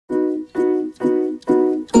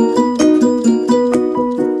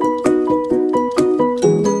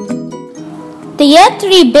Year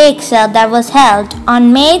 3 bake sale that was held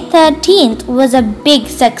on May 13th was a big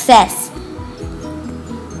success.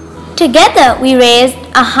 Together we raised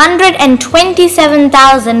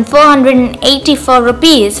 127,484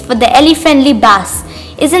 rupees for the EleFriendly bus.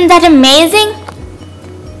 Isn't that amazing?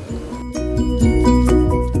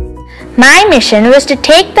 My mission was to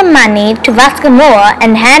take the money to Vaskamore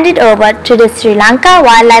and hand it over to the Sri Lanka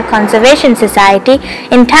Wildlife Conservation Society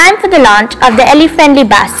in time for the launch of the EleFriendly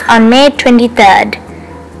bus on May 23rd.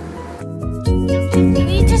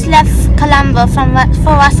 We just left Colombo for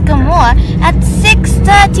Vaskamore at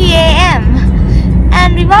 6:30 a.m. and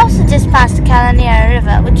we've also just passed the Kalanea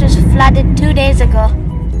River, which was flooded 2 days ago.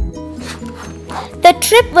 The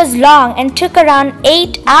trip was long and took around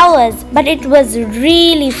 8 hours, but it was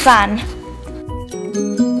really fun.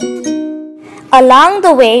 Along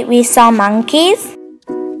the way, we saw monkeys,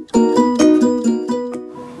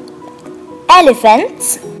 elephants,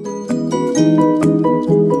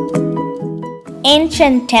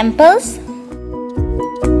 ancient temples,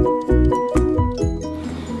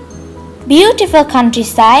 beautiful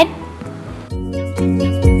countryside,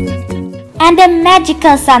 and a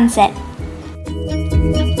magical sunset.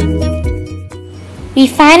 We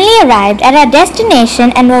finally arrived at our destination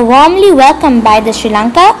and were warmly welcomed by the Sri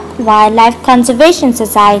Lanka Wildlife Conservation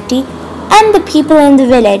Society and the people in the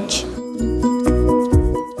village.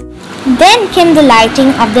 Then came the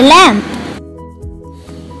lighting of the lamp,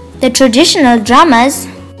 the traditional drummers,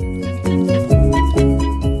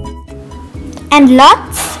 and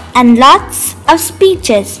lots of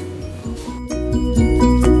speeches.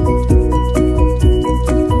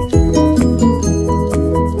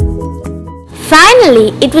 Finally,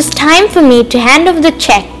 it was time for me to hand over the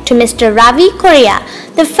check to Mr. Ravi Korea,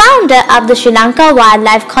 the founder of the Sri Lanka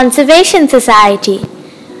Wildlife Conservation Society.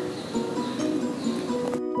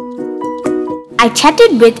 I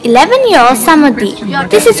chatted with 11-year-old Samadhi.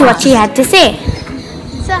 This is what she had to say.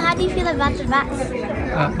 So how do you feel about the bus?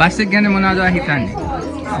 Bus ගැන මොනවද හිතන්නේ?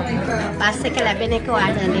 Bus එක ලැබෙන එක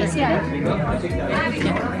ඔයාලට ලේසිද?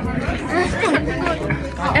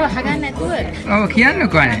 ඒක හගන්න නැතුව. ඔව්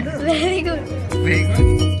කියන්නකෝ අනේ. Very good. Very good.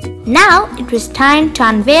 Now it was time to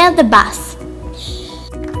unveil the bus.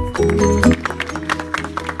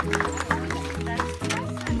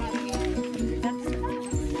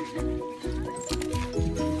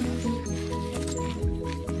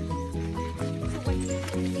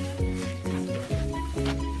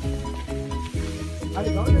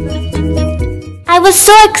 I was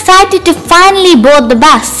so excited to finally board the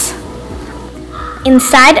bus.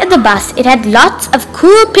 Inside of the bus, it had lots of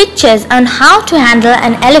cool pictures on how to handle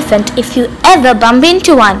an elephant if you ever bump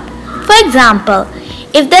into one. For example,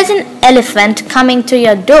 if there's an elephant coming to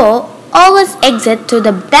your door, always exit through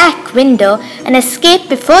the back window and escape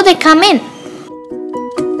before they come in.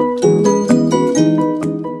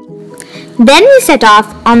 Then we set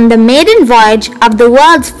off on the maiden voyage of the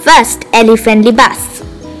world's first EleFriendly bus.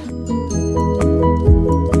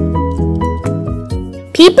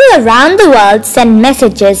 People around the world send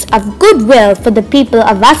messages of goodwill for the people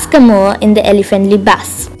of Vaskamore in the EleFriendly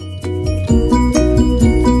bus.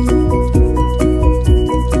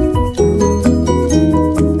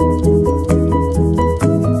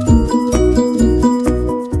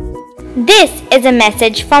 This is a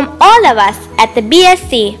message from all of us at the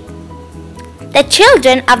BSc. The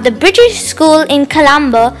children of the British School in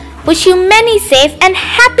Colombo wish you many safe and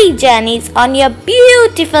happy journeys on your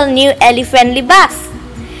beautiful new EleFriendly bus.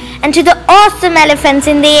 And to the awesome elephants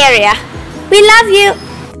in the area, we love you!